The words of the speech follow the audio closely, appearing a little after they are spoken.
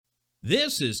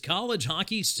This is College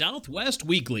Hockey Southwest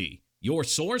Weekly, your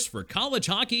source for college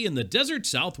hockey in the Desert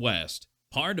Southwest,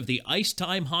 part of the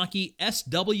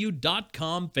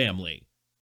IcetimeHockeySW.com family.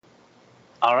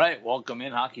 All right, welcome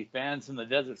in hockey fans in the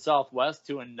Desert Southwest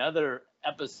to another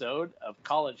episode of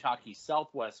College Hockey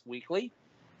Southwest Weekly.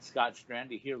 Scott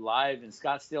Strandy here live in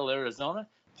Scottsdale, Arizona.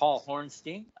 Paul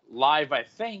Hornstein live, I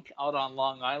think, out on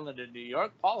Long Island in New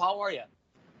York. Paul, how are you?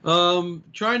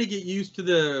 Trying to get used to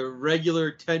the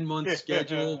regular 10-month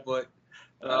schedule, but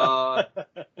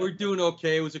we're doing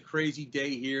okay. It was a crazy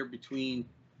day here between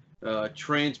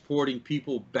transporting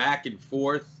people back and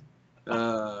forth.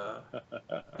 I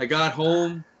got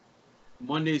home.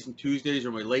 Mondays and Tuesdays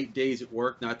are my late days at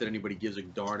work. Not that anybody gives a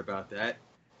darn about that.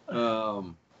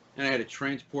 And I had to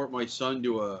transport my son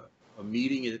to a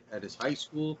meeting at his high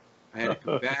school. I had to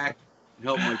come back and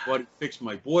help my buddy fix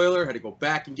my boiler. Had to go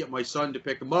back and get my son to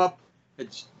pick him up. Had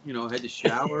to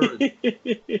shower. And,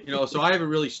 so I haven't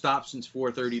really stopped since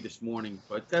 4:30 this morning,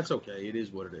 but that's okay. It is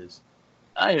what it is.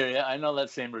 I hear you. I know that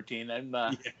same routine. I'm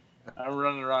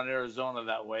running around Arizona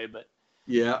that way, but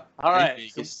yeah. All right.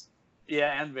 Vegas.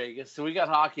 And Vegas. So we got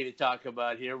hockey to talk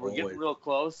about here. We're getting real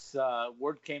close.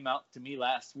 Word came out to me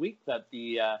last week that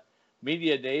the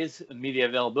media days and media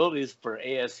availabilities for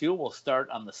ASU will start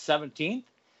on the 17th,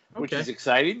 which is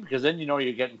exciting because then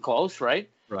you're getting close, right?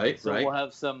 Right. So we'll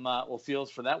have some feels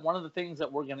for that. One of the things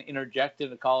that we're going to interject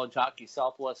into College Hockey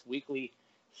Southwest Weekly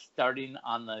starting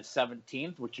on the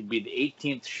 17th, which would be the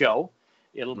 18th show.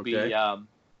 It'll be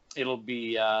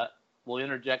we'll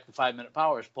interject the 5-minute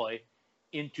Powers play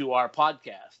into our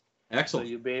podcast. Excellent.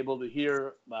 So you'll be able to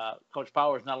hear Coach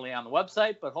Powers not only on the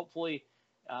website, but hopefully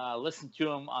listen to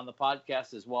him on the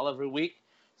podcast as well every week.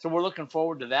 So we're looking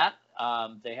forward to that.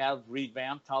 They have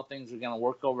revamped how things are going to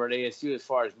work over at ASU as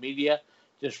far as media,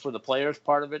 just for the players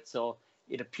part of it. So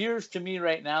it appears to me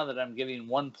right now that I'm getting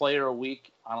one player a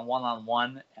week on a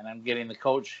one-on-one, and I'm getting the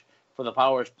coach for the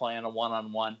Powers playing a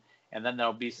one-on-one, and then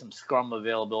there'll be some scrum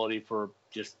availability for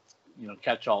just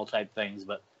catch-all type things.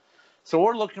 But so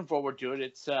we're looking forward to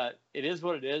it. It is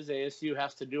what it is. ASU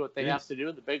has to do what they have to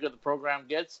do. The bigger the program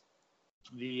gets,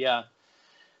 the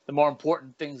more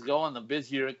important things go, and the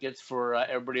busier it gets for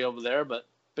everybody over there. But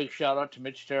big shout out to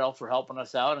Mitch Terrell for helping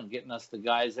us out and getting us the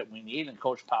guys that we need, and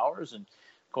Coach Powers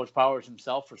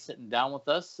himself for sitting down with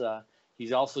us.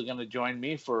 He's also going to join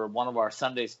me for one of our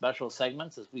Sunday special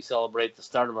segments as we celebrate the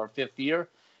start of our 5th year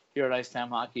here at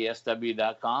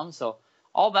IcetimeHockeySW.com. So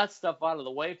all that stuff out of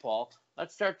the way, Paul.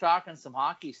 Let's start talking some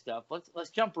hockey stuff. Let's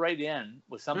jump right in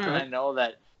with something I know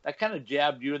that kind of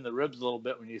jabbed you in the ribs a little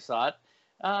bit when you saw it.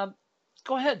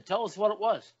 Go ahead, tell us what it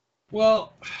was.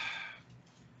 Well,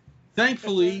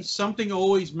 thankfully, something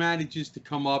always manages to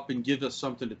come up and give us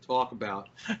something to talk about.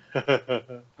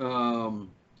 I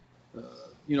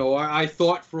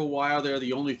thought for a while there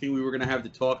the only thing we were going to have to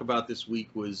talk about this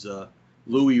week was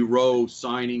Louis Rowe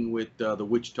signing with the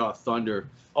Wichita Thunder.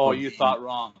 Oh, you thought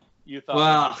wrong.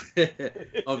 Of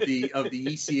the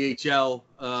ECHL,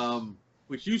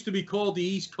 which used to be called the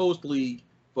East Coast League,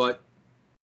 but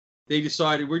they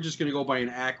decided we're just going to go by an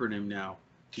acronym now.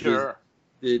 Sure.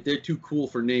 They're too cool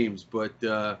for names, but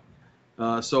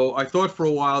so I thought for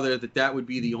a while there that would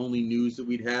be the only news that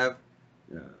we'd have,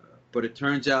 but it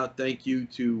turns out, thank you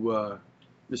to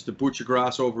Mr.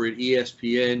 Butchergrass over at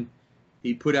ESPN,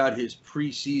 he put out his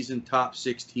preseason top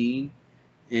 16,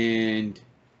 and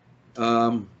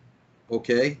well,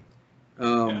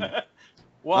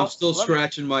 I'm still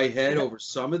scratching my head over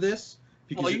some of this.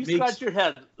 Because you scratch your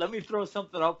head. Let me throw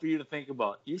something out for you to think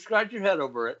about. You scratch your head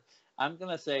over it. I'm going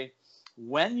to say,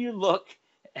 when you look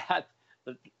at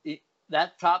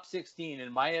that top 16,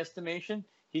 in my estimation,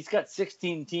 he's got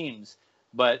 16 teams.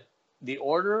 But the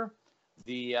order,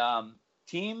 the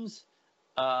teams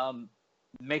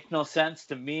make no sense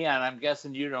to me, and I'm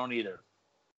guessing you don't either.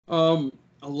 A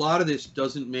lot of this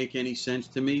doesn't make any sense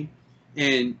to me.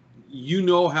 And you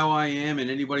know how I am, and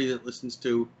anybody that listens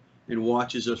to and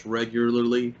watches us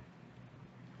regularly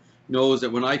knows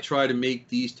that when I try to make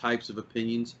these types of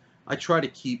opinions, I try to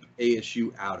keep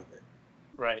ASU out of it.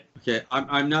 Right. Okay.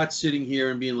 I'm not sitting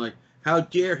here and being like, how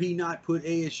dare he not put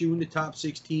ASU in the top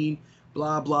 16,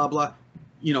 blah, blah, blah.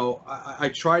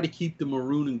 I try to keep the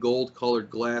maroon and gold colored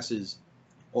glasses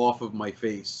off of my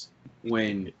face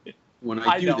when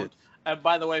I do this. And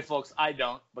by the way, folks, I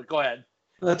don't, but go ahead.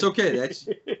 That's okay. That's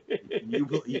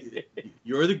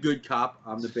you're the good cop.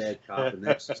 I'm the bad cop, and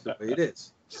that's just the way it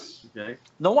is. Okay.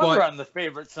 No wonder I'm the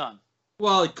favorite son.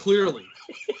 Well, clearly.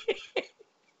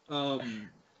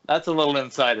 That's a little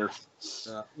insider.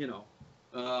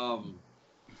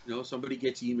 Somebody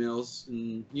gets emails,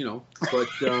 and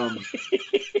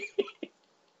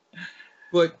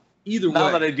but either Now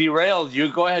way. that I derailed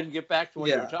you, go ahead and get back to what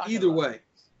you were talking either about.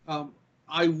 way.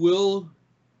 I will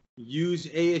use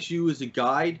ASU as a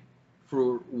guide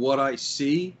for what I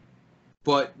see,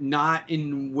 but not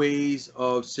in ways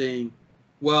of saying,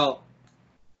 well,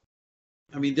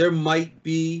 I mean, there might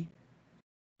be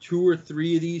 2 or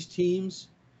 3 of these teams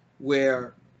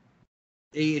where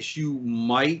ASU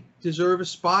might deserve a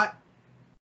spot,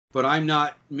 but I'm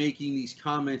not making these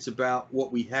comments about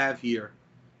what we have here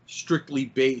strictly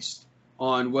based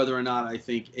on whether or not I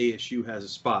think ASU has a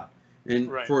spot.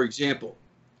 And Right. for example,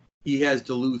 he has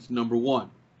Duluth number 1.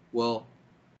 Well,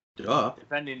 duh.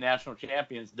 Defending national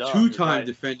champions, duh. 2-time right.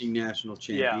 defending national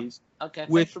champions. Okay,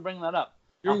 with- thanks for bringing that up.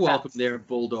 You're I'll welcome pass. there,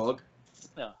 Bulldog.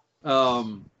 Yeah.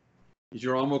 Is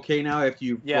your arm okay now after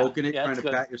you've broken it, trying it's to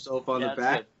good. pat yourself on the It's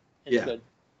back? good.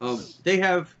 It's good. They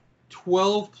have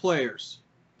 12 players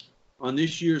on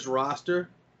this year's roster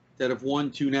that have won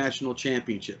 2 national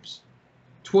championships.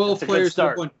 12 That's a good players that have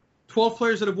start. won 12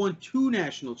 players that have won 2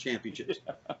 national championships.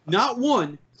 Not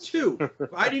 1, 2.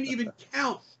 I didn't even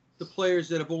count the players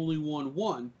that have only won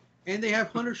 1, and they have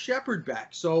Hunter Shepard back.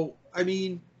 So, I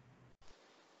mean,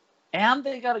 And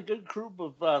they got a good group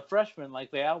of freshmen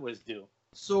like they always do.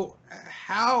 so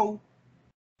how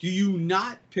do you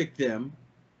not pick them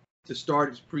to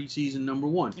start as preseason number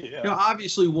 1? Yeah. Now,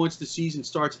 obviously, once the season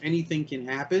starts, anything can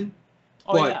happen.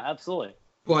 Oh, But- yeah, absolutely.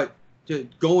 But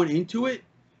going into it,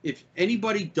 if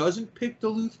anybody doesn't pick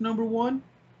Duluth number 1,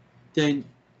 then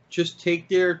just take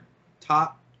their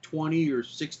top 20 or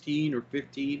 16 or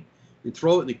 15 and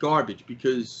throw it in the garbage,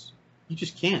 because you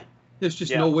just can't. There's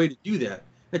just no way to do that.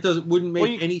 That wouldn't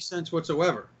make any sense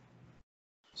whatsoever.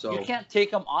 So You can't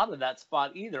take them out of that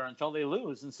spot either until they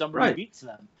lose and somebody Right. beats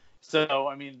them. So,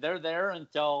 I mean, they're there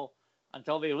until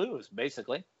they lose,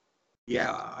 basically.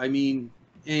 yeah, I mean,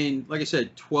 and like I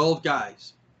said, 12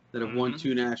 guys that have won Mhm.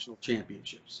 2 national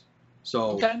championships.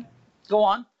 So Okay, go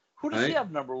on. Who does he Right.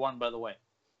 have number 1, by the way?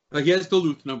 he has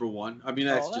Duluth number 1. I mean,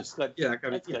 that's That's just good. yeah. I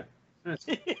mean, That's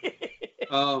yeah.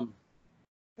 good.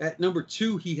 At number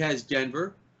 2, he has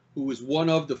Denver, who is one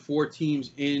of the 4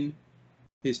 teams in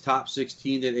his top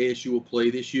 16 that ASU will play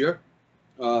this year.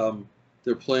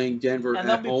 They're playing Denver And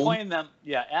they'll at be home. playing them,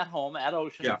 at home, at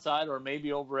Oceanside, or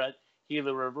maybe over at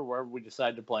Gila River, wherever we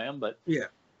decide to play them. But Yeah.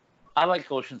 I like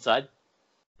Oceanside.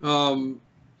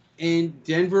 And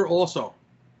Denver also,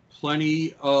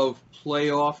 plenty of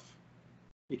playoff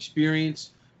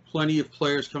experience, plenty of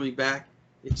players coming back,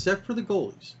 except for the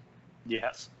goalies.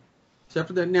 Yes. Except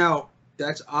for that. Now,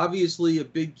 that's obviously a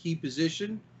big key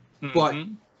position. But,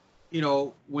 Mhm. you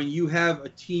know, when you have a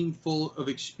team full of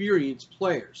experienced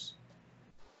players,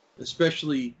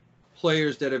 especially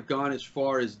players that have gone as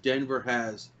far as Denver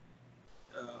has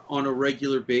on a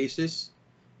regular basis,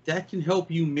 that can help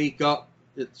you make up,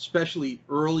 especially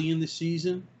early in the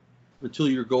season, until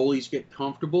your goalies get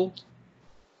comfortable.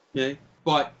 Okay,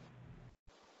 but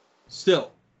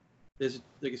still, there's,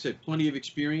 like I said, plenty of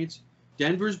experience.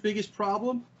 Denver's biggest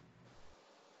problem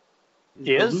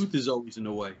Is? Duluth is always in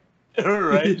the way.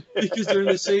 Right. Because they're in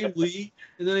the same league,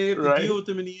 and then they have to Right. deal with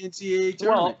them in the NCAA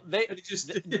Well, tournament. And it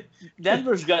just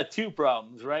Denver's got 2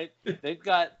 problems, right? They've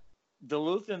got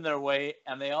Duluth in their way,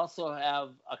 and they also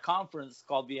have a conference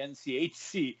called the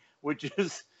NCHC, which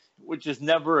is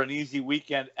never an easy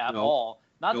weekend at Nope. all.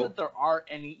 Not Nope. that there are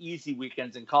any easy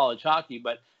weekends in college hockey,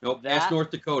 but nope, that that's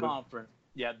North Dakota.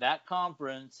 that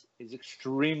conference is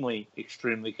extremely,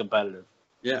 extremely competitive.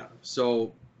 Yeah.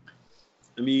 So,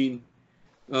 I mean,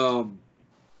 the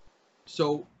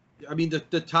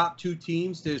top 2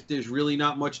 teams, there's really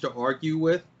not much to argue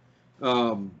with.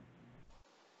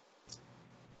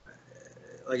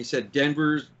 Like I said,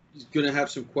 Denver's going to have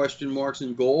some question marks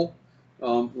in goal.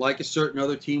 Like a certain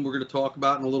other team we're going to talk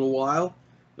about in a little while,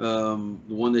 the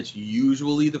one that's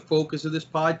usually the focus of this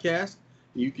podcast.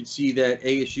 You can see that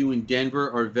ASU and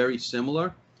Denver are very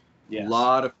similar. Yes. A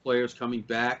lot of players coming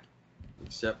back,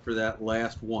 except for that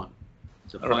last one.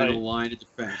 It's a final line of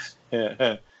defense.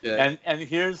 Yeah. And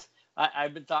here's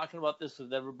I've been talking about this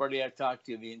with everybody I've talked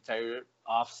to the entire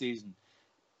off season.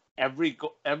 Every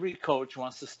coach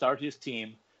wants to start his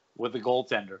team with a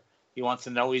goaltender. He wants to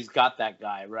know he's got that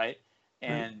guy, right?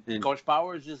 And Coach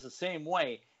Powers is the same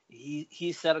way.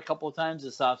 He said a couple of times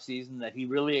this offseason that he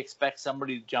really expects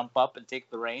somebody to jump up and take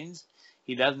the reins.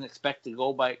 He doesn't expect to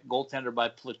go by goaltender by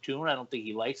platoon. I don't think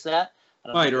he likes that. I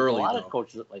don't think early, a lot though. of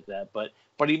coaches that like that, but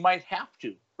he might have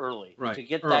to early to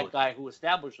get early. that guy who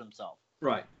established himself.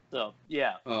 Right. So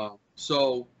yeah.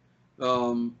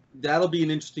 That'll be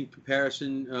an interesting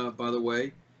comparison, by the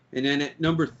way. And then at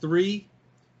number 3,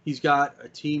 he's got a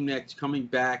team that's coming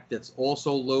back that's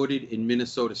also loaded in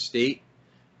Minnesota State.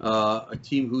 a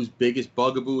team whose biggest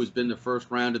bugaboo has been the first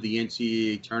round of the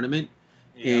NCAA tournament,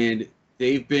 and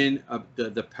they've been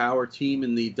the power team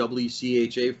in the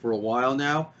WCHA for a while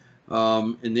now,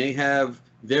 and they have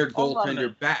their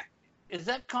goaltender back. Is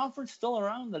that conference still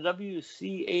around, the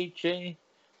WCHA?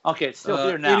 Okay, it's still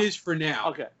here now. It is for now.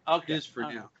 Okay. It is for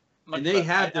now. And they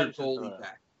have their goalie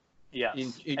back. Yes,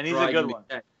 in and he's a good one.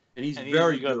 And he's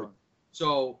very good.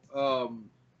 So,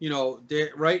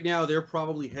 right now they're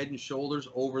probably head and shoulders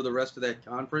over the rest of that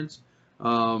conference.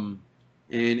 And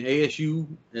ASU,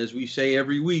 as we say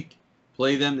every week,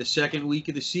 play them the second week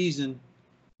of the season.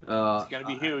 It's going to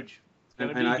be huge. It's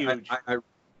going to be huge.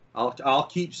 I'll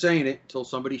keep saying it until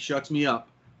somebody shuts me up.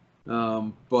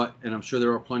 And I'm sure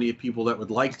there are plenty of people that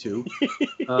would like to.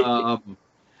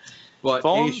 But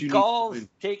phone ASU calls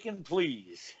taken,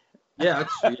 please. Yeah,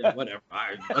 whatever.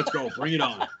 Let's go. Bring it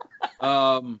on.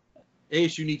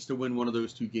 ASU needs to win one of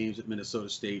those two games at Minnesota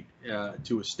State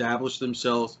to establish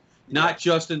themselves, not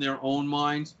just in their own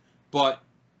minds, but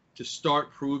to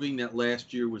start proving that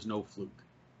last year was no fluke.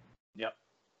 Yep.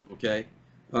 Okay.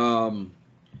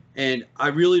 And I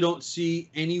really don't see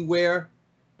anywhere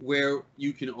where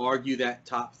you can argue that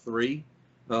top three.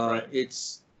 Right.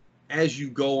 It's as you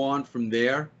go on from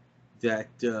there that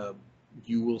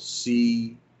you will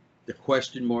see the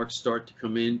question marks start to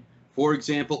come in. For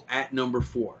example, at number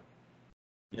 4.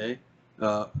 Okay.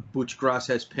 Butch Gross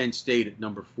has Penn State at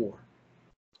number 4.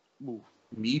 Ooh.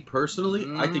 Me personally,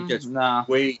 I think that's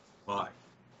way too high.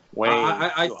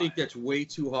 I think that's way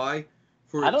too high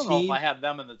for a team. I don't know if I have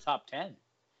them in the top 10.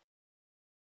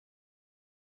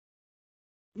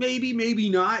 Maybe, maybe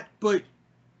not, but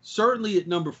certainly at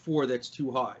number 4, that's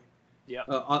too high. Yeah.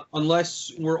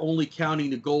 Unless we're only counting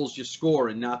the goals you score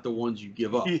and not the ones you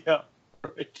give up. Yeah.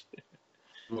 Right.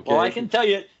 Okay. Well, I can tell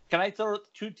you. Can I throw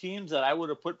two teams that I would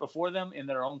have put before them in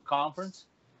their own conference?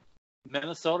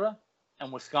 Minnesota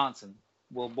and Wisconsin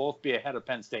will both be ahead of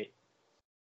Penn State.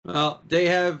 Well, they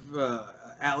have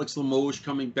Alex Limoges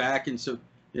coming back, and so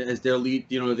as their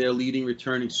leading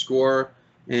returning scorer,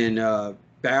 and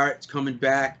Barrett's coming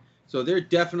back, so they're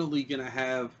definitely going to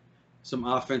have some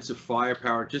offensive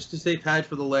firepower, just as they've had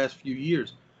for the last few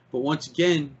years. But once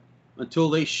again, until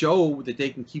they show that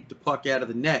they can keep the puck out of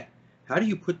the net, how do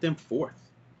you put them 4th?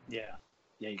 Yeah,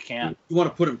 you can't. You want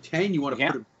to put them 10? You want to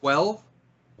put them 12?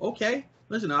 Okay,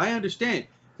 listen, I understand.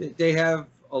 They have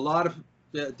a lot of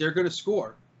they're going to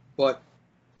score, but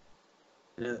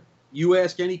you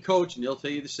ask any coach, and they'll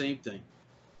tell you the same thing.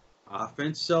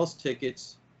 Offense sells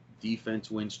tickets,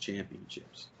 defense wins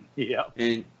championships. Yeah.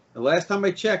 And the last time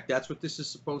I checked, that's what this is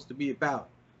supposed to be about.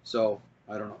 So,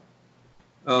 I don't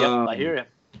know. I hear you.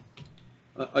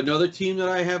 Another team that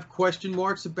I have question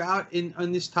marks about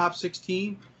in this top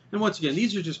 16, and once again,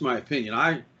 these are just my opinion.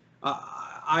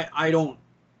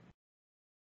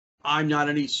 I'm not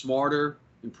any smarter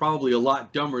and probably a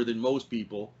lot dumber than most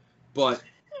people, but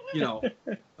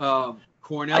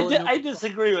Cornell. I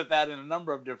disagree with that in a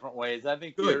number of different ways. I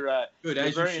think you're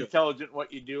very intelligent in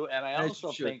what you do, and I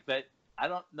also think that I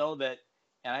don't know that,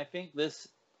 and I think this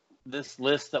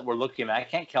list that we're looking at, I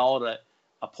can't call it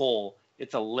a poll.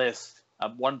 It's a list,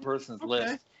 one person's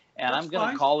list, and I'm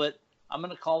going to call it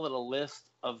a list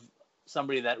of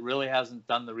somebody that really hasn't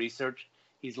done the research.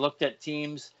 He's looked at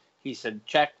teams. He said,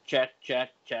 check, check,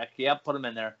 check, check. Yep, put him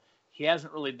in there. He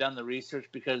hasn't really done the research,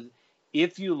 because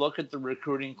if you look at the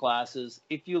recruiting classes,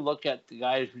 if you look at the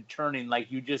guys returning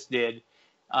like you just did,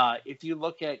 if you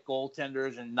look at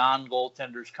goaltenders and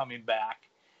non-goaltenders coming back,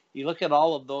 you look at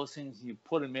all of those things, you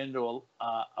put them into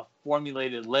a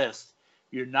formulated list,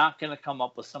 you're not going to come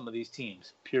up with some of these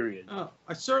teams, period.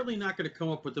 I'm certainly not going to come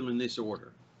up with them in this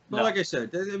order. But No. like I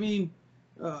said, I mean,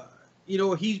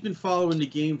 he's been following the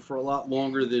game for a lot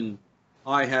longer than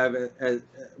I have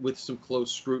with some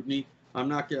close scrutiny. I'm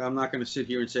not going to sit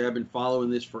here and say I've been following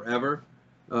this forever,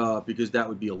 because that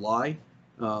would be a lie.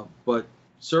 But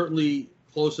certainly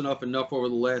close enough over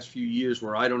the last few years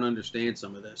where I don't understand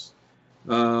some of this.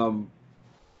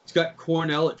 It's got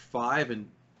Cornell at 5, and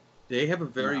they have a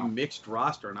very mixed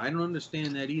roster, and I don't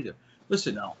understand that either.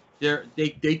 Listen,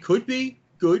 they could be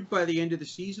good by the end of the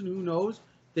season. Who knows?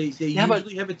 They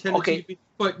usually have a tendency to be,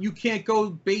 but you can't go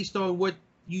based on what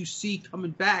you see coming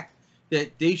back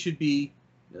that they should be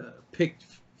picked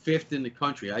 5th in the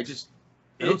country. I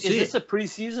don't see it. Is this a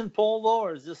preseason poll, though,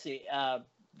 or is this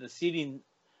the seeding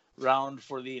round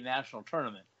for the national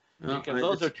tournament? Because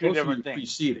those are two different things.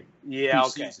 Preceding. Yeah,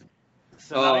 preseason. okay.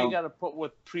 So now you got to put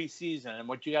with preseason, and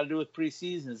what you got to do with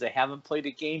preseason is they haven't played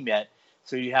a game yet,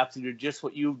 so you have to do just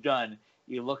what you've done.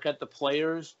 You look at the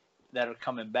players that are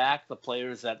coming back, the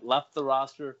players that left the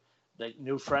roster, the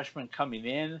new freshmen coming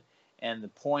in, and the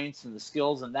points and the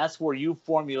skills, and that's where you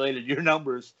formulated your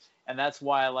numbers, and that's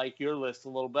why I like your list a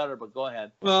little better. But go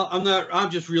ahead. Well, I'm not. I'm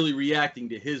just really reacting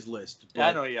to his list. Yeah,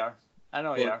 I know you are.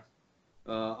 You are.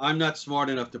 I'm not smart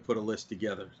enough to put a list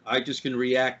together. I just can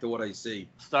react to what I see.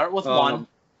 Start with one.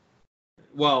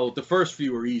 Well, the first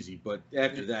few are easy, but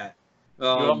after that, you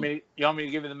want me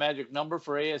to give you the magic number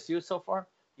for ASU so far?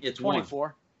 It's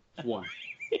 24. It's one.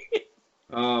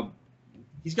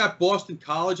 He's got Boston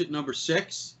College at number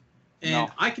 6, and No.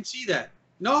 I can see that.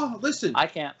 No, listen, I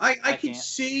can't. I can can't.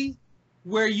 see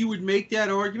where you would make that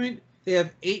argument. They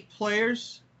have 8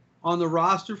 players on the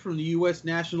roster from the U.S.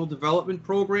 National Development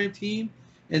Program team,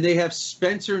 and they have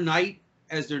Spencer Knight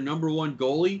as their number 1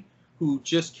 goalie, who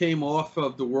just came off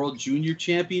of the World Junior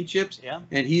Championships, Yeah.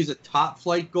 and he's a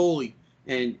top-flight goalie,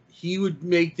 and he would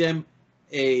make them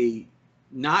a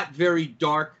not very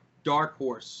dark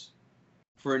horse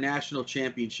for a national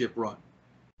championship run.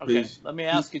 Okay, let me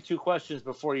ask you 2 questions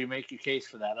before you make your case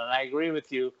for that. And I agree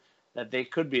with you that they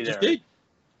could be there.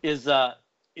 Is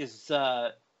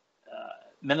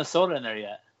Minnesota in there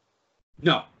yet?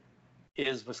 No.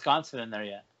 Is Wisconsin in there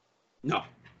yet? No.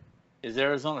 Is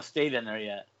Arizona State in there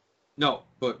yet? No,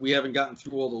 but we haven't gotten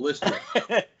through all the list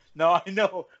yet. No, I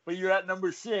know, but you're at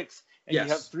number 6, and Yes.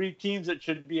 you have 3 teams that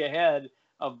should be ahead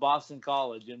of Boston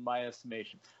College, in my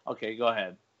estimation. Okay, go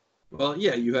ahead. Well,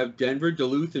 yeah, you have Denver,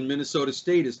 Duluth, and Minnesota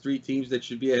State as 3 teams that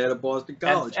should be ahead of Boston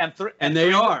College. And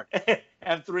they are.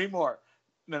 And 3 more.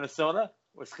 Minnesota,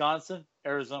 Wisconsin,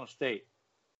 Arizona State.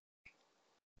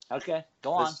 Okay,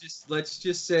 go on. Let's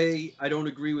just say I don't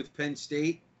agree with Penn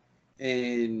State,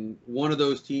 and one of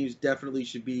those teams definitely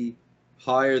should be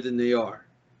higher than they are.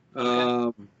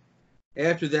 Okay.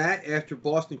 After that, after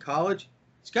Boston College,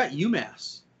 it's got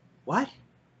UMass. What?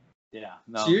 Yeah,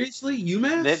 no. Seriously,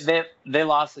 UMass? They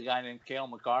lost a guy named Cale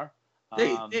McCarr.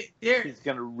 He's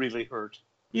going to really hurt.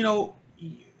 You know,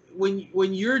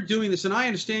 when you're doing this, and I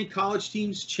understand college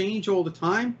teams change all the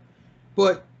time,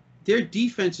 but their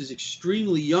defense is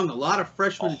extremely young. A lot of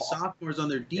freshmen and sophomores on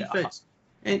their defense.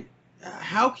 Yeah. And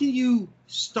how can you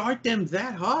start them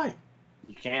that high?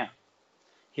 You can't.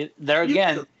 There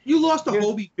again. You lost a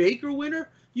Hobie Baker winner.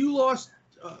 You lost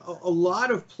a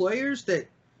lot of players that,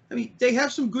 I mean, they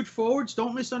have some good forwards.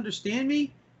 Don't misunderstand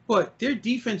me. But their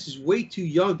defense is way too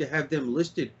young to have them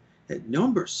listed at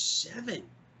number 7.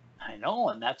 I know,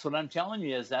 and that's what I'm telling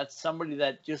you is that's somebody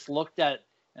that just looked at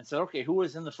and said, okay, who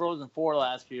was in the Frozen Four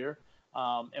last year?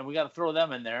 And we got to throw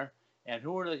them in there. And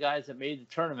who are the guys that made the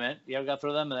tournament? Yeah, we got to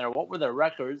throw them in there. What were their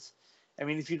records? I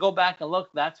mean, if you go back and look,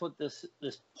 that's what this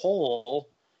poll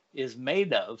is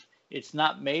made of. It's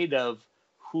not made of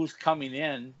who's coming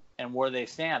in and where they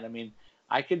stand. I mean,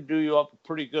 I could do you up a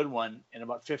pretty good one in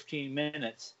about 15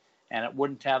 minutes, and it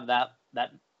wouldn't have that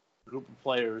group of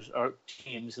players or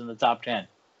teams in the top 10.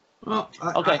 Well,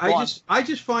 okay, I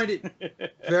just find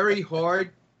it very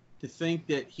hard to think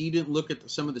that he didn't look at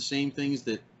some of the same things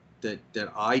that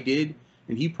I did,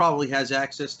 and he probably has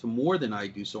access to more than I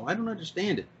do, so I don't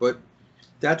understand it. But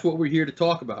that's what we're here to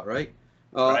talk about, right?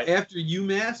 Right. After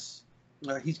UMass,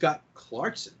 he's got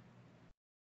Clarkson.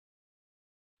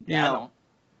 Yeah,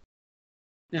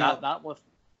 not with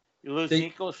you lose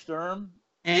Nico Sturm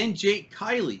and Jake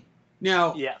Kiley.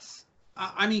 Now, yes,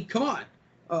 I mean, come on.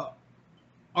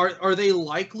 Are they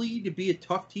likely to be a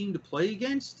tough team to play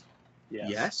against?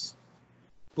 Yes.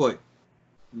 But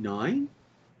 9?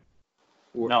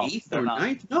 Or 8th or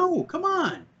 9th? No, come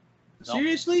on. Nope.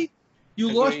 Seriously?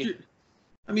 You lost your...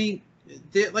 I mean,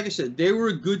 like I said, they were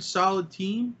a good, solid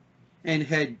team, and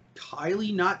had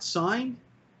Kiley not signed,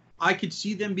 I could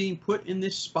see them being put in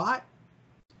this spot.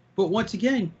 But once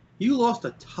again, you lost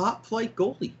a top-flight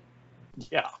goalie.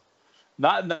 Yeah.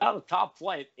 Not a top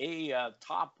flight, a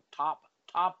top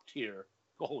tier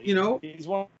goalie. You know, he's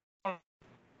one. I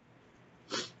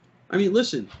mean,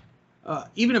 listen.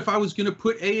 Even if I was going to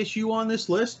put ASU on this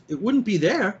list, it wouldn't be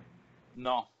there.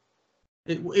 No,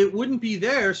 it wouldn't be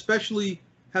there, especially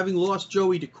having lost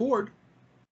Joey Decord.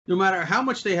 No matter how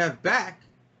much they have back,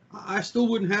 I still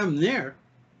wouldn't have them there.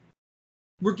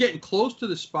 We're getting close to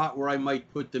the spot where I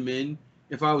might put them in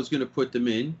if I was going to put them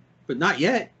in, but not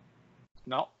yet.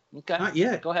 No. Okay. Not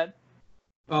yet. Go ahead.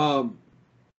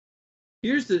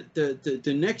 Here's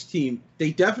the next team.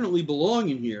 They definitely belong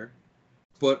in here,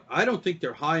 but I don't think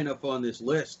they're high enough on this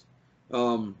list.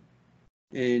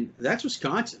 And that's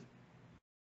Wisconsin.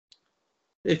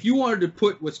 If you wanted to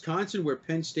put Wisconsin where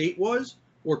Penn State was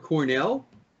or Cornell,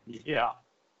 yeah,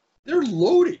 they're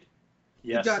loaded.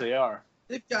 Yes, they are.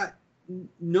 They've got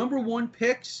number 1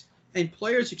 picks and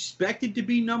players expected to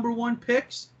be number 1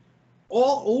 picks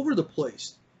all over the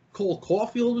place. Cole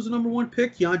Caulfield was a number 1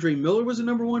 pick. Keandre Miller was a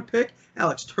number 1 pick.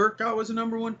 Alex Turcotte was a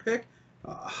number 1 pick.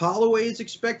 Holloway is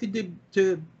expected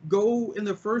to go in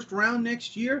the first round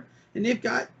next year, and they've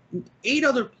got 8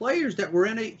 other players that were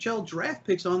NHL draft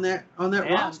picks on that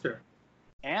roster.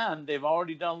 And they've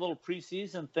already done a little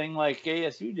preseason thing like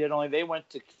ASU did, only they went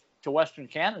to Western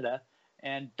Canada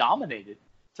and dominated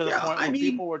to the point where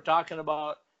people were talking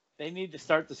about they need to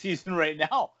start the season right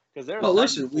now because they're. Well,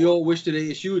 listen, we all wish that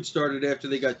ASU had started after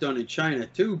they got done in China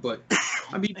too, but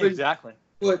I mean, exactly.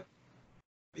 But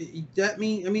that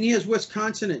he has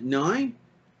Wisconsin at 9.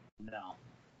 No.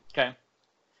 Okay.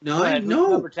 9?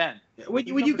 No. Number 10. When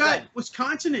you got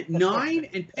Wisconsin at 9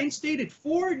 and Penn State at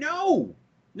 4, no.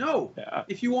 Yeah.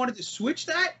 If you wanted to switch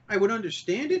that, I would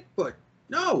understand it, but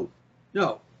no.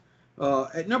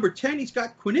 At number 10, he's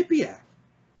got Quinnipiac.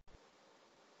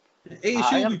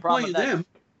 ASU will be playing them.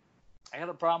 I had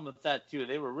a problem with that, too.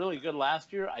 They were really good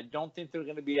last year. I don't think they're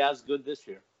going to be as good this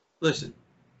year. Listen,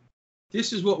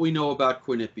 this is what we know about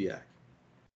Quinnipiac.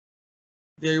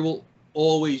 They will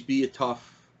always be a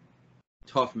tough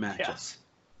matchup.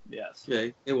 Yes.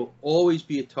 Okay? It will always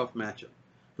be a tough matchup.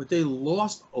 But they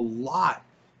lost a lot.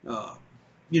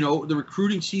 The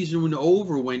recruiting season went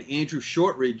over when Andrew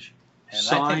Shortridge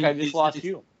signed. I think I just lost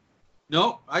you.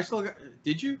 No, I still got.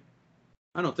 Did you?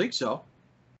 I don't think so.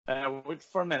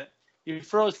 For a minute. You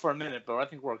froze for a minute, but I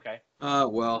think we're okay.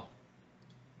 Well,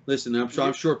 listen,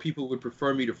 I'm sure people would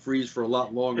prefer me to freeze for a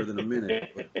lot longer than a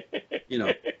minute. But,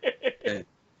 okay.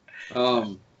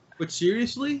 But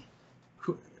seriously,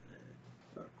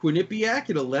 Quinnipiac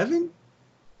at 11?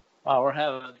 Oh, we're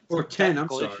having or 10. I'm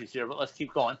sorry. Issues here, but let's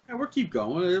keep going. Yeah, we'll keep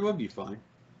going. It will be fine.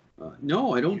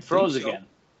 No, I don't. You froze think so. Again.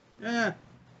 Yeah.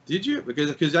 Did you?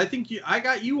 Because I think I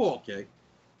got you okay.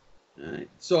 All right.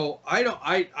 So I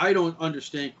don't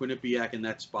understand Quinnipiac in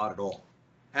that spot at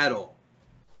all.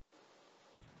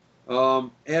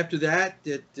 After that,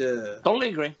 totally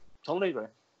agree.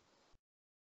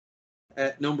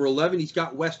 At number 11, he's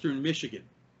got Western Michigan.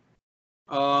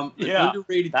 An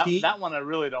underrated team. That one I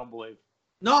really don't believe.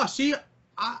 No, see,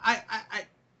 I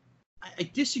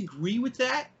disagree with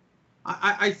that.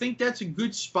 I think that's a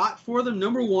good spot for them.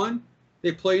 Number 1,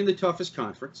 they play in the toughest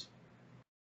conference.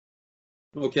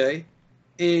 Okay?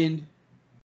 And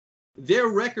their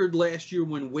record last year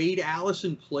when Wade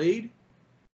Allison played,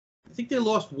 I think they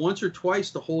lost once or twice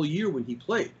the whole year when he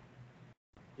played.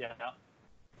 Yeah.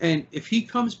 And if he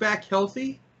comes back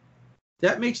healthy,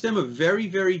 that makes them a very,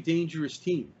 very dangerous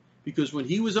team. Because when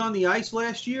he was on the ice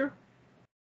last year,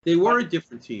 they were a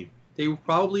different team. They were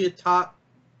probably a top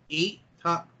 8,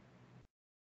 top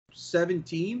 7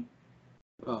 team.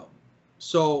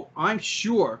 So I'm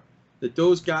sure that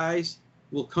those guys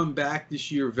will come back this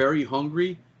year very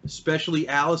hungry, especially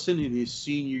Allison in his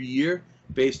senior year,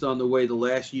 based on the way the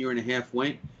last year and a half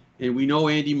went. And we know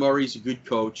Andy Murray's a good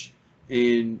coach.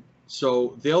 And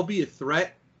so they'll be a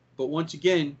threat. But once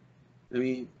again, I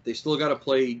mean, they still got to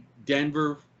play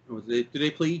Denver. Do they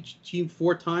play each team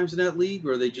 4 times in that league,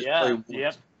 or they just play them once?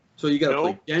 Yep. So you got to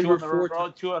play Denver 4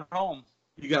 times. 2 at home.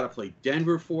 You got to play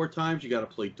Denver 4 times. You got to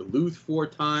play Duluth 4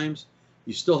 times.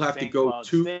 You still have to go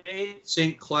to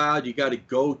St. Cloud. You got to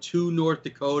go to North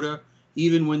Dakota.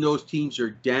 Even when those teams are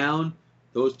down,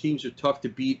 those teams are tough to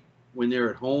beat when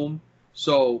they're at home.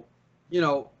 So,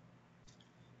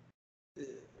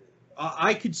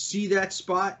 I could see that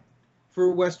spot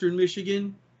for Western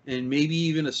Michigan, and maybe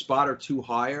even a spot or 2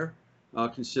 higher,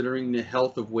 considering the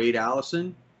health of Wade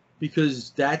Allison,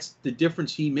 because that's the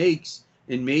difference he makes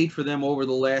and made for them over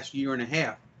the last year and a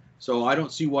half. So I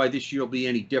don't see why this year will be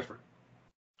any different.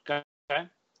 Okay.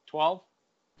 12?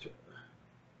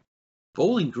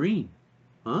 Bowling Green.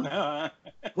 Huh?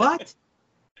 What?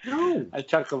 No. I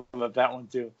chuckled about that one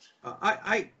too.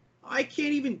 I can't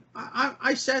even.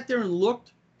 I sat there and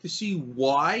looked to see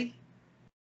why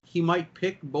he might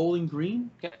pick Bowling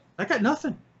Green. Okay. I got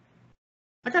nothing.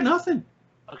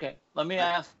 Okay. Let me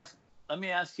ask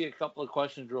you a couple of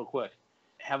questions real quick.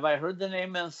 Have I heard the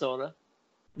name Minnesota?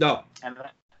 No.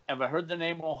 Have I heard the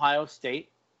name Ohio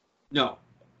State? No.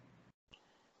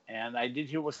 And I did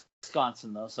hear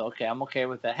Wisconsin, though, so okay, I'm okay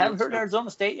with that. Haven't heard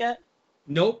Arizona State yet?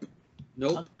 Nope.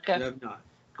 Okay. I have not.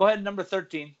 Go ahead, number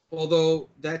 13. Although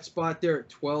that spot there at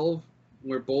 12,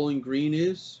 where Bowling Green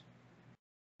is,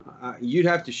 you'd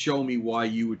have to show me why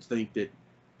you would think that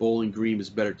Bowling Green is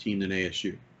a better team than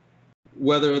ASU.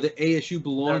 Whether the ASU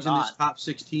belongs in this top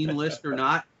 16 list or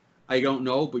not, I don't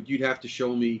know, but you'd have to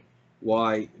show me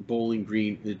why Bowling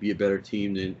Green would be a better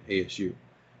team than ASU.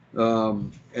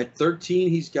 At 13,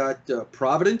 he's got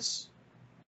Providence.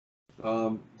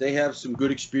 They have some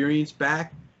good experience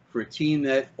back for a team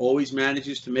that always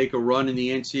manages to make a run in the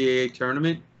NCAA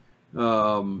tournament.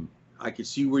 I could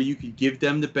see where you could give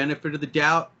them the benefit of the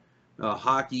doubt.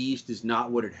 Hockey East is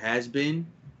not what it has been,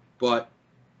 but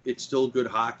it's still good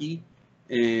hockey.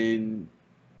 And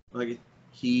like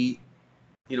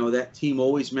that team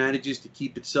always manages to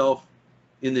keep itself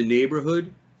in the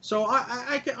neighborhood. So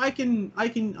I can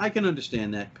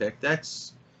understand that pick.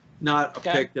 That's not a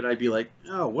pick that I'd be like,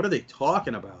 oh, what are they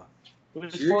talking about? It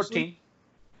was 14.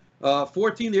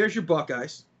 14. There's your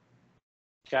Buckeyes.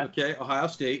 Okay. Ohio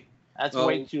State. That's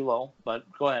way too low, but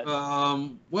go ahead.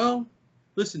 Well,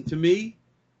 listen, to me,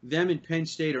 them and Penn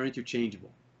State are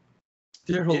interchangeable.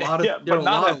 They're a lot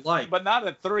alike. But not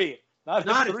at 3. Not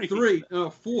at 3.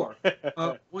 4.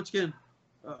 Once again.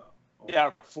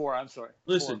 4. I'm sorry.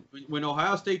 Listen, 4. When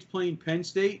Ohio State's playing Penn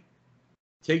State,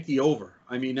 take the over.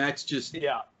 I mean, that's just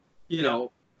you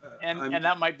know. And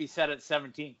that might be set at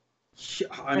 17.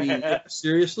 I mean,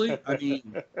 seriously. I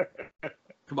mean,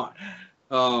 come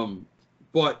on.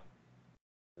 But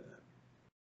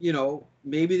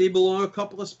maybe they belong a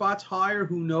couple of spots higher.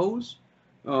 Who knows?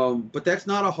 But that's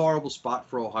not a horrible spot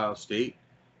for Ohio State.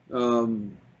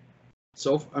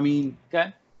 So, I mean.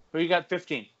 Okay. Who you got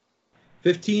 15?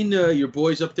 15, your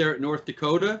boys up there at North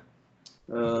Dakota.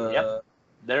 Yep.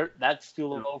 That's too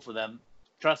low for them.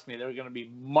 Trust me, they're going to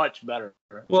be much better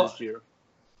this year.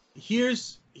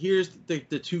 Here's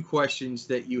the two questions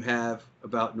that you have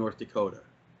about North Dakota.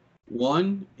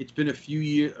 One, it's been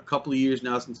a couple of years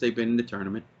now since they've been in the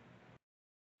tournament.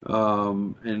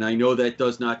 And I know that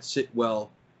does not sit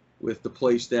well with the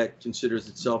place that considers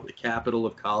itself the capital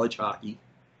of college hockey.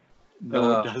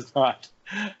 No, it does not.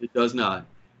 It does not.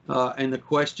 And the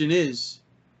question is,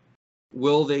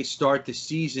 will they start the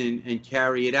season and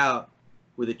carry it out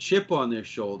with a chip on their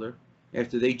shoulder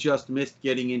after they just missed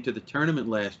getting into the tournament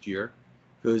last year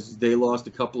because they lost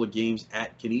a couple of games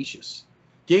at Canisius?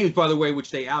 Games, by the way, which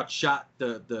they outshot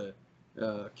the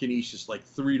Canisius like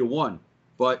 3-1.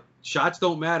 But shots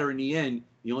don't matter in the end.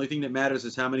 The only thing that matters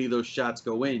is how many of those shots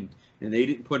go in, and they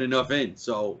didn't put enough in.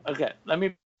 So okay, let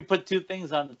me put two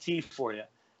things on the tee for you.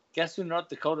 Guess who North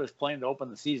Dakota is playing to open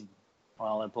the season?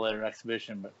 Well, they play their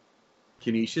exhibition, but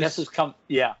Canisius. Guess who's come?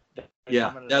 Yeah,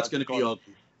 that's going to be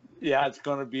ugly. Yeah, it's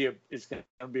going to be a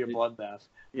bloodbath.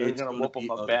 They're going to whoop them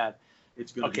up bad.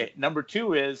 It's going to be. Number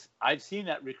 2 is I've seen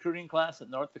that recruiting class that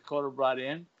North Dakota brought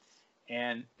in,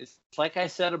 and it's like I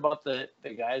said about the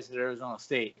guys at Arizona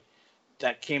State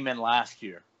that came in last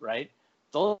year, right?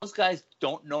 Those guys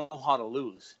don't know how to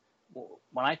lose.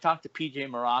 When I talked to PJ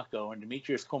Morocco and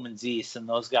Demetrius Komentzis and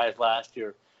those guys last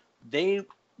year, they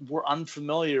were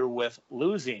unfamiliar with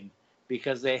losing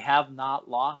because they have not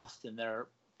lost in their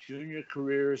junior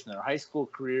careers and their high school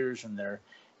careers and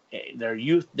their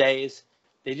youth days.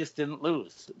 They just didn't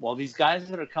lose. Well, these guys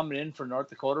that are coming in for North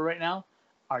Dakota right now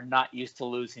are not used to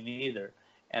losing either.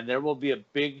 And there will be a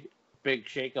big, big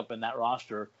shakeup in that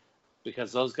roster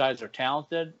because those guys are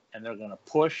talented and they're going to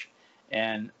push.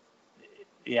 And,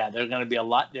 yeah, they're going to be a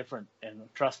lot different. And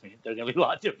trust me, they're going to be a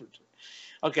lot different.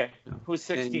 Okay, who's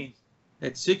 16? And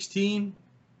at 16,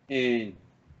 and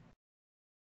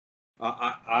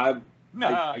I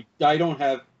don't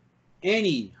have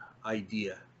any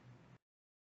idea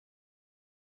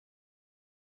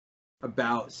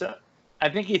about. So I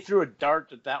think he threw a dart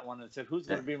at that one and said, "Who's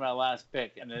going to be my last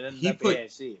pick?" And it ended up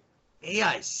AIC.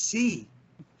 AIC?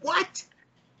 What?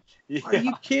 Yeah. Are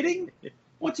you kidding?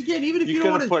 Once again, even if you could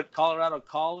don't have want put Colorado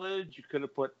College, you could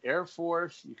have put Air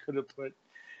Force, you could have put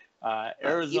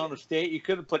Arizona State, you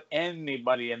could have put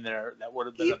anybody in there that would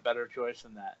have been a better choice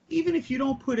than that. Even if you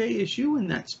don't put ASU in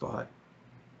that spot,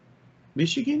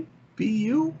 Michigan,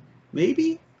 BU,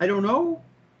 maybe, I don't know.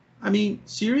 I mean,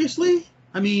 seriously?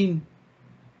 I mean,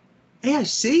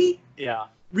 AIC? Yeah.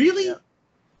 Really?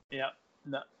 Yeah.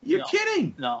 No, You're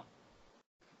kidding. No.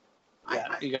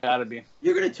 You gotta be.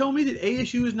 You're gonna tell me that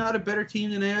ASU is not a better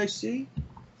team than AIC?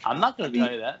 I'm not gonna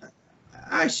tell you that.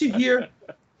 I sit here,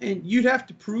 and you'd have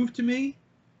to prove to me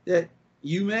that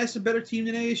UMass is a better team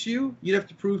than ASU. You'd have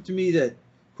to prove to me that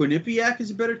Quinnipiac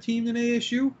is a better team than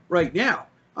ASU right now.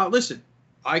 Listen,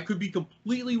 I could be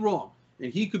completely wrong,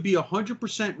 and he could be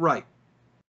 100% right.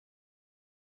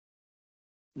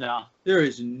 No. There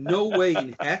is no way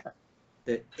in heck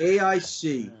that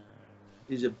AIC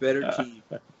is a better team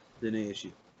than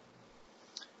ASU.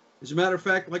 As a matter of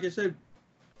fact, like I said,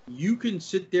 you can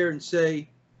sit there and say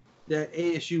that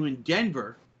ASU and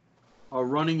Denver are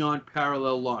running on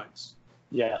parallel lines.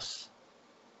 Yes.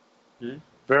 Okay?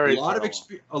 Very a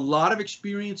lot of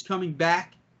experience coming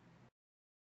back.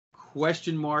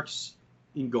 Question marks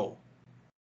in goal.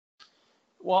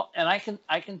 Well, and I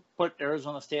can put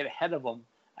Arizona State ahead of them,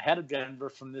 ahead of Denver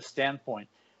from this standpoint.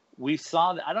 We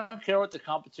saw that. I don't care what the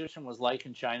competition was like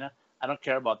in China. I don't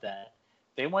care about that.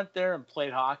 They went there and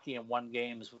played hockey and won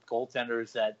games with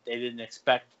goaltenders that they didn't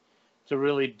expect to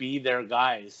really be their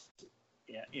guys.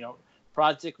 Yeah,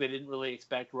 Prodzic, they didn't really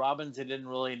expect. Robbins, they didn't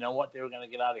really know what they were going to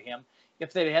get out of him.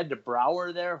 If they had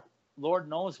DeBrouwer there, Lord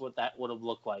knows what that would have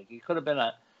looked like. It could have been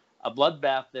a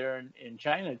bloodbath there in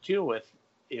China too,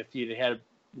 if you'd had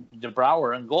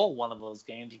DeBrouwer in goal one of those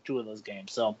games or two of those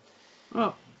games. So,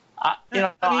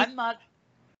 I'm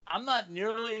not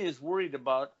nearly as worried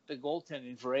about the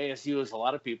goaltending for ASU as a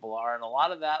lot of people are, and a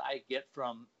lot of that I get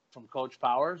from Coach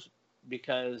Powers,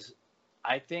 because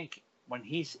I think when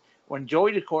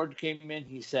Joey Daccord came in,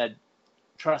 he said,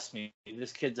 "Trust me,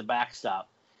 this kid's a backstop."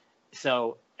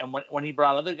 So, and when he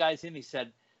brought other guys in, he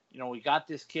said, "We got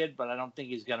this kid, but I don't think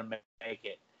he's going to make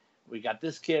it. We got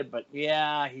this kid, but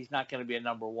yeah, he's not going to be a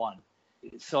number one."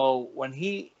 So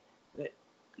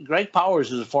Greg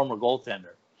Powers is a former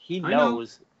goaltender. He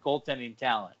knows goaltending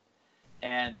talent.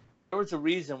 And there was a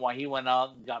reason why he went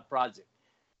out and got Prodzic.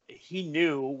 He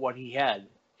knew what he had,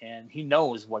 and he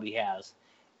knows what he has.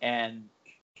 And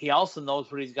he also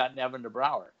knows what he's got in Evan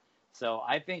DeBrouwer. So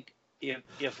I think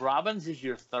if Robbins is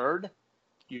your third,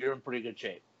 you're in pretty good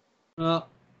shape. Well,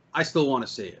 I still want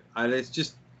to see it.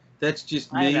 That's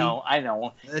just me. I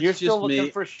know. That's you're still looking me.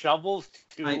 for shovels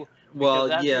too.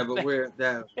 But we're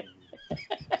that.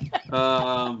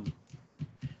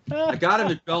 I got him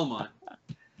at Belmont,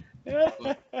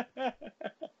 or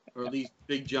at least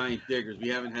Big Giant Diggers. They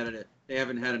haven't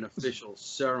had an official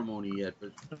ceremony yet,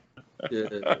 but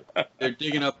they're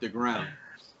digging up the ground.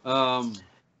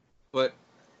 But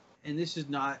this is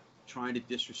not trying to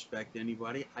disrespect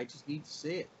anybody. I just need to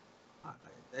see it.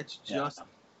 That's just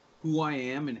who I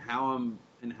am and how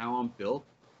I'm built,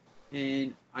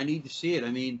 and I need to see it.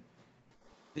 I mean,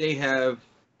 they have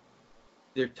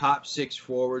their top 6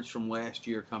 forwards from last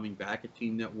year coming back, a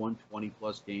team that won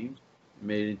 20-plus games and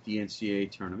made it into the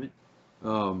NCAA tournament.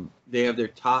 They have their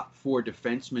top 4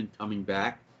 defensemen coming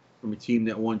back from a team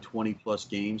that won 20-plus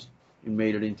games and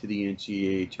made it into the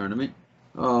NCAA tournament.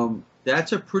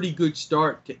 That's a pretty good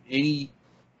start to any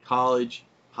college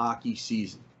hockey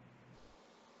season,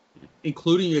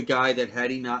 including a guy that,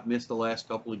 had he not missed the last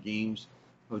couple of games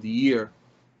of the year,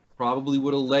 probably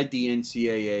would have led the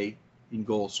NCAA in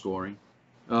goal scoring.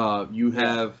 You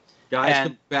have guys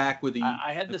come back with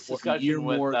I had this discussion year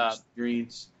with, more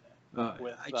experience. I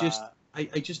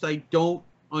don't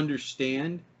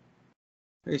understand.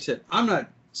 Like I said, I'm not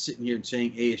sitting here and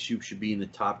saying ASU should be in the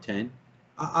top 10.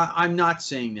 I'm not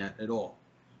saying that at all.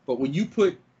 But when you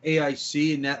put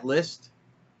AIC in that list,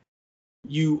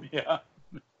 you at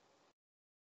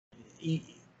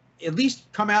least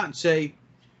come out and say,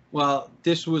 well,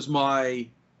 this was my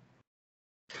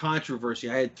controversy.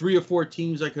 I had 3 or 4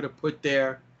 teams I could have put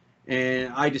there,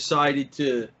 and I decided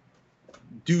to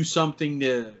do something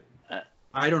to,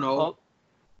 I don't know,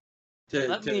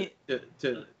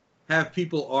 to have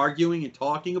people arguing and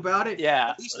talking about it.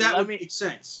 Yeah, at least that would make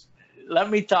sense. Let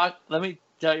me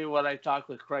tell you what I talked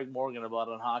with Craig Morgan about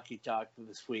on Hockey Talk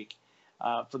this week.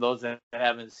 For those that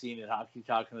haven't seen it, Hockey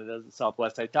Talk in the Desert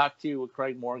Southwest, I talked to with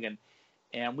Craig Morgan,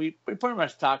 and we pretty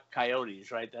much talked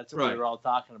Coyotes, right? That's what we were all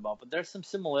talking about. But there's some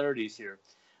similarities here.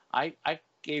 I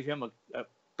gave him a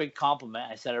big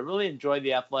compliment. I said I really enjoyed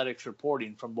the Athletics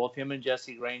reporting from both him and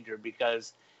Jesse Granger,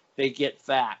 because they get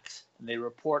facts and they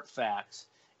report facts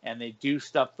and they do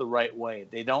stuff the right way.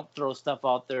 They don't throw stuff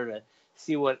out there to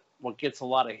see what gets a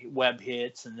lot of web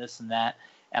hits and this and that.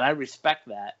 And I respect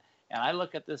that. And I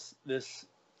look at this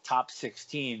top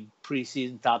 16,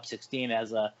 preseason top 16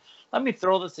 as let me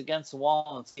throw this against the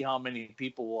wall and see how many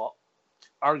people will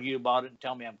argue about it and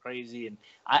tell me I'm crazy. And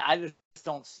I just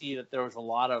don't see that there was a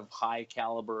lot of high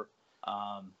caliber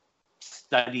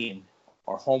studying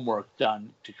or homework done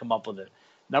to come up with it.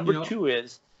 Number 2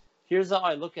 is, here's how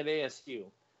I look at ASU.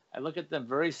 I look at them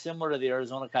very similar to the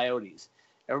Arizona Coyotes.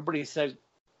 Everybody said,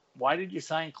 why did you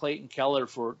sign Clayton Keller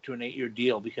to an 8-year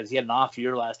deal? Because he had an off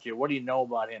year last year. What do you know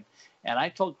about him? And I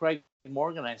told Craig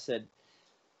Morgan, I said,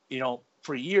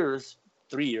 for years,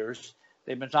 3 years,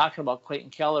 they've been talking about Clayton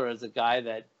Keller as a guy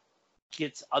that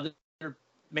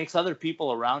makes other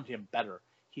people around him better.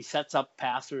 He sets up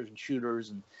passers and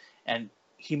shooters, and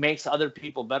he makes other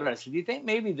people better. I said, do you think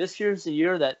maybe this year's the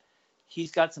year that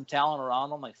he's got some talent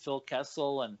around him, like Phil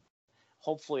Kessel and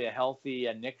hopefully a healthy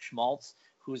Nick Schmaltz,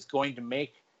 who's going to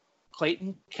make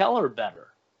Clayton Keller better,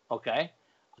 okay?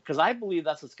 Because I believe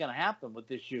that's what's going to happen with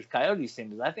this year's Coyotes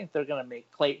team, is I think they're going to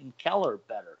make Clayton Keller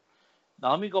better.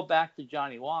 Now, let me go back to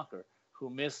Johnny Walker, who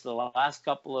missed the last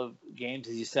couple of games,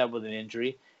 as you said, with an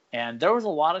injury. And there was a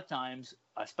lot of times,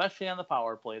 especially on the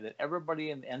power play, that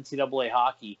everybody in NCAA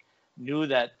hockey knew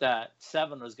that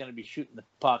Seven was going to be shooting the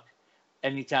puck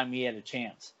anytime he had a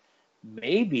chance.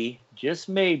 Maybe, just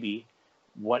maybe,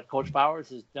 what Coach Powers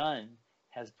has done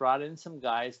has brought in some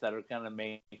guys that are going to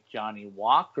make Johnny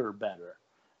Walker better,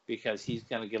 because he's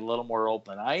going to get a little more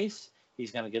open ice.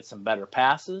 He's going to get some better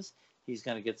passes. He's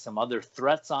going to get some other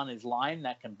threats on his line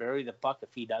that can bury the puck if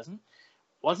he doesn't.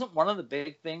 Wasn't one of the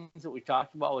big things that we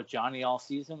talked about with Johnny all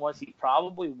season was he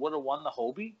probably would have won the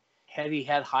Hobie had he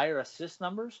had higher assist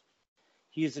numbers?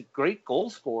 He's a great goal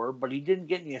scorer, but he didn't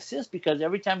get any assists because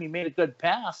every time he made a good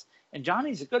pass, and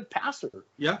Johnny's a good passer,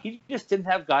 he just didn't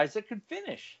have guys that could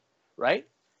finish, right?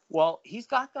 Well, he's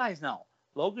got guys now.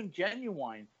 Logan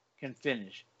Genuine can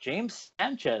finish. James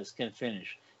Sanchez can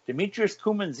finish. Demetrius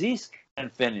Koumanzis can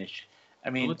finish.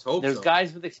 I mean, there's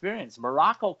guys with experience.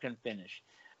 Morocco can finish.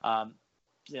 I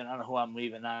don't know who I'm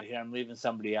leaving out here. I'm leaving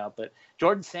somebody out, but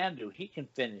Jordan Sandu, he can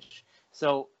finish.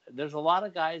 So there's a lot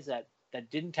of guys that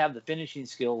didn't have the finishing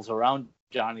skills around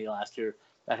Johnny last year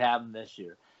that have them this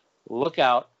year. Look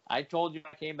out. I told you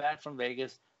I came back from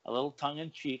Vegas, a little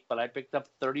tongue-in-cheek, but I picked up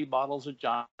 30 bottles of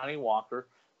Johnny Walker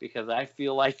because I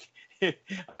feel like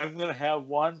I'm going to have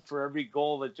one for every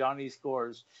goal that Johnny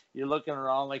scores. You're looking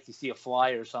around like you see a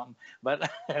fly or something.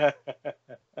 But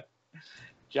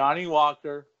Johnny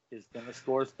Walker is going to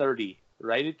score 30.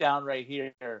 Write it down right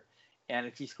here. And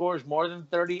if he scores more than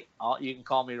 30, you can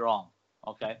call me wrong,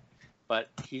 okay? But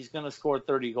he's going to score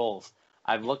 30 goals.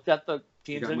 I've looked at the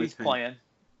teams that he's playing.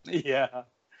 Yeah.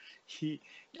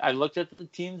 I looked at the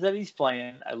teams that he's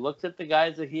playing. I looked at the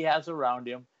guys that he has around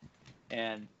him.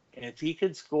 And if he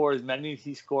could score as many as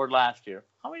he scored last year.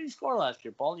 How many did he score last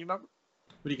year, Paul? Do you remember?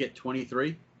 What did he get,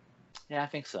 23? Yeah, I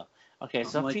think so. Okay,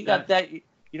 so if he got that, you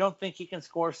don't think he can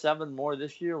score 7 more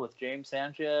this year with James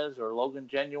Sanchez or Logan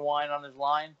Genuine on his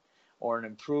line or an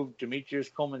improved Demetrius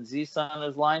Koumanzis on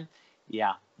his line?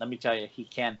 Yeah, let me tell you, he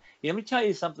can. Let me tell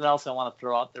you something else I want to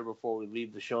throw out there before we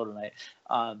leave the show tonight.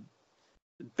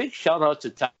 Big shout out to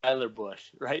Tyler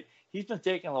Bush, right? He's been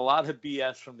taking a lot of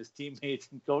BS from his teammates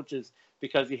and coaches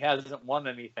because he hasn't won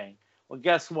anything. Well,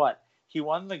 guess what? He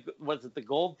won the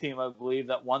gold team, I believe,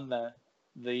 that won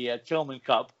the Tillman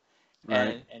Cup.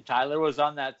 Right. And Tyler was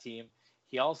on that team.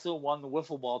 He also won the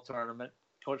wiffle ball tournament,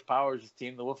 Coach Powers'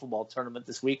 team, the wiffle ball tournament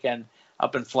this weekend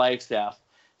up in Flagstaff.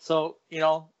 So,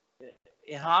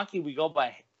 in hockey, we go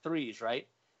by threes, right?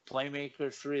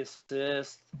 Playmakers, 3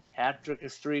 assists, hat trick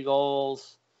is 3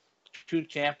 goals, 2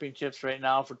 championships right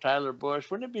now for Tyler Bush.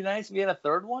 Wouldn't it be nice if he had a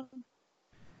third one?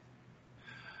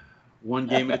 One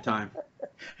game at a time.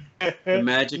 The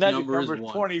magic number is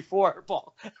 1. 24,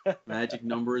 Paul. Magic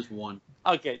number is 1.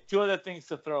 Okay, 2 other things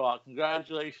to throw out.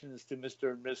 Congratulations to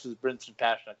Mr. and Mrs. Brinson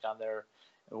Pashnik on their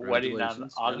wedding on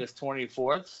August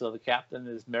 24th. So the captain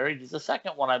is married. He's the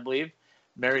second one, I believe,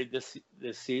 married this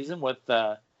season with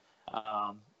our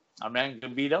man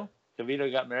Gavito.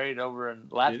 Gavito got married over in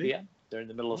Latvia during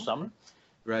the middle of summer.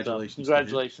 Congratulations. So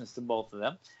congratulations to both of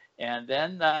them. And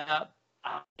then,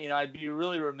 I'd be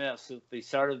really remiss at the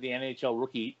start of the NHL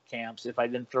rookie camps if I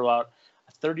didn't throw out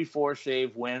a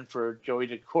 34-save win for Joey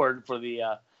Daccord for the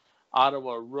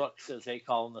Ottawa Rooks, as they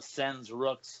call them, the Sens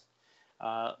Rooks.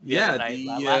 The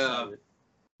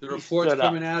reports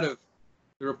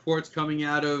coming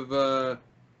out of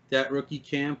that rookie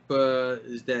camp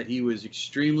is that he was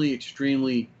extremely,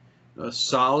 extremely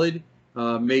solid.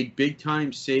 Made big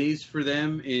time saves for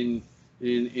them in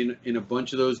a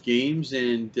bunch of those games,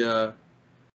 and I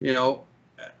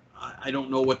don't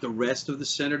know what the rest of the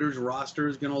Senators roster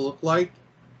is going to look like.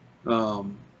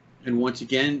 And once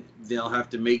again, they'll have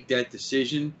to make that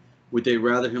decision. Would they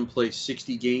rather him play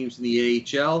 60 games in the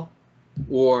AHL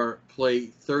or play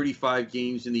 35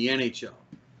 games in the NHL?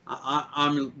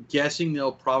 I'm guessing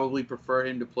they'll probably prefer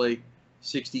him to play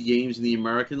 60 games in the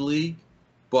American League,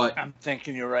 but I'm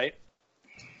thinking you're right.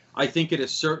 I think at a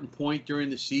certain point during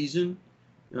the season,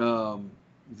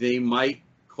 they might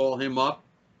call him up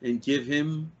and give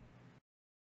him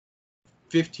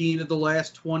 15 of the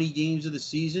last 20 games of the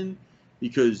season,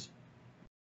 because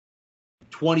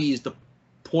 20 is the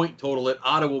point total that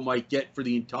Ottawa might get for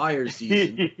the entire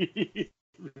season.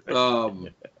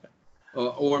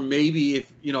 Or maybe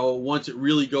if, once it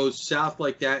really goes south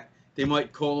like that, they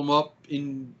might call him up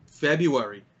in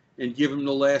February and give him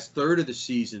the last third of the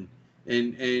season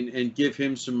and give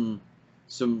him some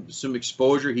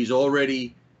exposure. He's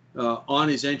already on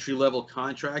his entry-level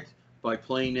contract by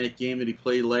playing that game that he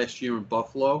played last year in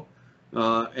Buffalo.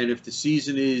 And if the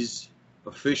season is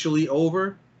officially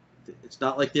over, it's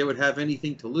not like they would have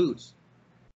anything to lose.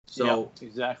 So yeah,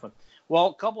 exactly. Well,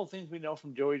 a couple of things we know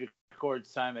from Joey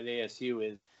Daccord's time at ASU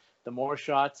is the more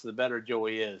shots, the better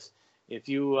Joey is. if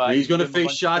you he's going to give him a face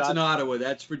bunch of shots in Ottawa.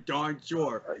 That's for darn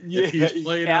sure. Yeah, if he's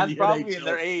playing on the probably NHL in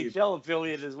their team. AHL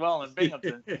affiliate as well in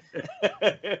Binghamton.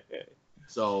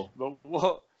 So, but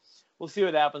we'll see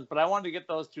what happens. But I wanted to get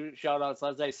those two shout outs.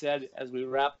 As I said, as we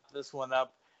wrap this one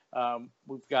up,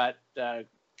 we've got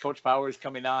Coach Powers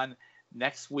coming on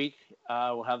next week.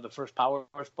 We'll have the first Powers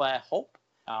play, I hope.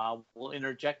 We'll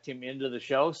interject him into the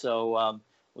show. So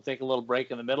we'll take a little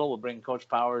break in the middle. We'll bring Coach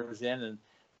Powers in and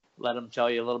let him tell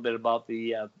you a little bit about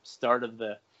the start of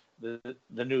the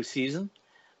new season.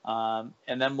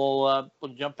 And then we'll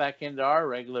jump back into our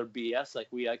regular BS like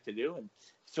we like to do and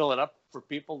fill it up for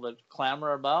people that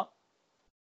clamor about.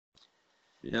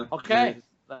 yeah. Okay,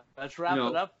 let's wrap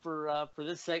it up for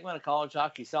this segment of College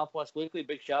Hockey Southwest Weekly.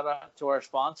 Big shout out to our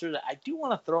sponsors. I do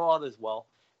want to throw out as well,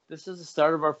 this is the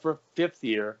start of our fifth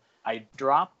year. I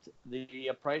dropped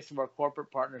the price of our corporate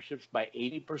partnerships by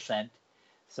 80%.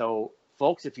 So,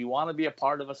 folks, if you want to be a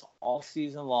part of us all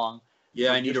season long,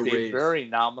 Yeah, I need a raise. Very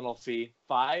nominal fee,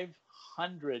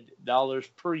 $500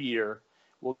 per year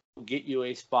will get you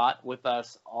a spot with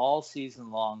us all season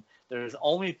long. There's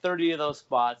only 30 of those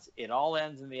spots. It all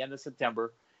ends in the end of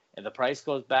September, and the price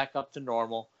goes back up to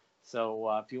normal. So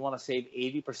if you want to save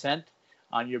 80%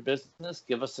 on your business,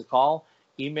 give us a call.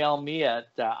 Email me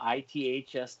at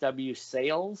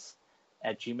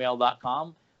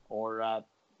ithswsales@gmail.com or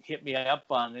hit me up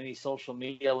on any social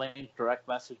media link, direct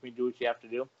message me, do what you have to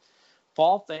do.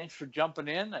 Paul, thanks for jumping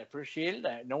in. I appreciate it.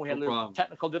 I know we had a little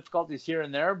technical difficulties here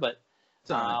and there, but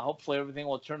hopefully everything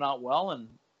will turn out well, and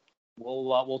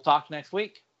we'll talk next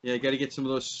week. Yeah, I got to get some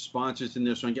of those sponsors in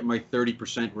there so I can get my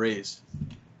 30% raise.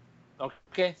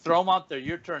 Okay, throw them out there.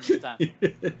 Your turn this time.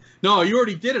 No, you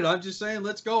already did it. I'm just saying,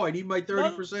 let's go. I need my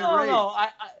 30% raise.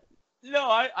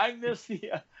 I missed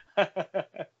the.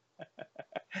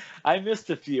 I missed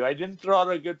a few. I didn't throw out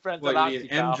our good friends at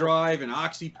OxyPow. M-Drive and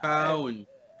OxyPow and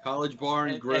College Bar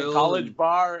and Grill. And College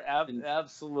Bar,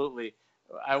 absolutely.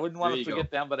 I wouldn't want to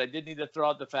forget them, but I did need to throw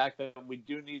out the fact that we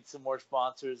do need some more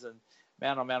sponsors. And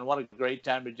man, oh man, what a great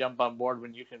time to jump on board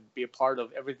when you can be a part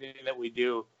of everything that we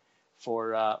do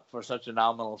for such a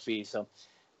nominal fee. So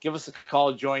give us a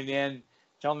call, join in.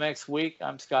 Till next week,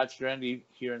 I'm Scott Strandy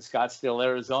here in Scottsdale,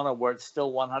 Arizona, where it's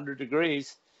still 100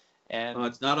 degrees. And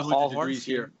it's not 100 degrees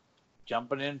here.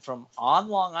 Jumping in from on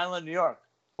Long Island, New York.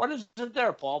 What is it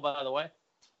there, Paul, by the way?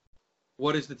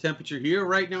 What is the temperature here?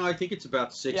 Right now, I think it's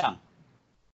about 60,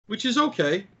 which is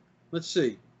okay. Let's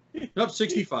see. Nope,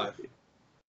 65.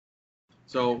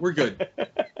 So we're good.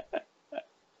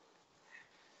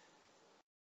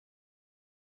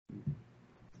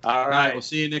 All right. We'll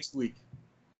see you next week.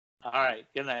 All right.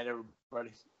 Good night, everybody.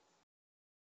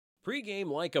 Pre-game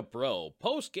like a pro,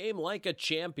 post-game like a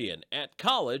champion at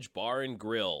College Bar and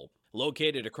Grill.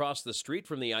 Located across the street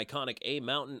from the iconic A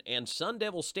Mountain and Sun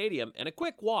Devil Stadium and a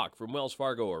quick walk from Wells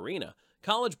Fargo Arena,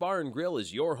 College Bar and Grill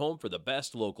is your home for the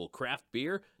best local craft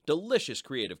beer, delicious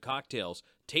creative cocktails,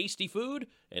 tasty food,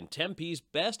 and Tempe's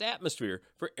best atmosphere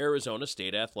for Arizona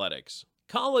State athletics.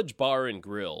 College Bar and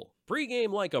Grill.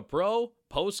 Pre-game like a pro,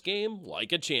 post-game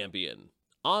like a champion.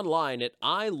 Online at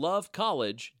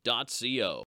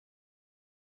ilovecollege.co.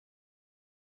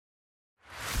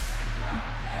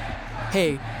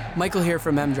 Hey, Michael here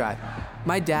from M-Drive.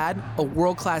 My dad, a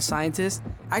world-class scientist,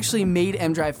 actually made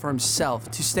M-Drive for himself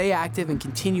to stay active and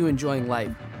continue enjoying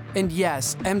life. And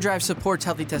yes, M-Drive supports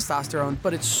healthy testosterone,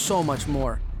 but it's so much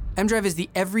more. M-Drive is the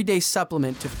everyday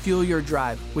supplement to fuel your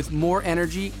drive with more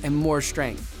energy and more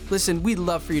strength. Listen, we'd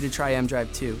love for you to try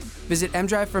M-Drive too. Visit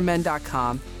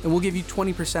mdriveformen.com and we'll give you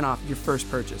 20% off your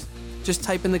first purchase. Just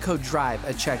type in the code DRIVE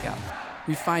at checkout.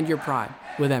 Refine your prime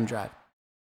with M-Drive.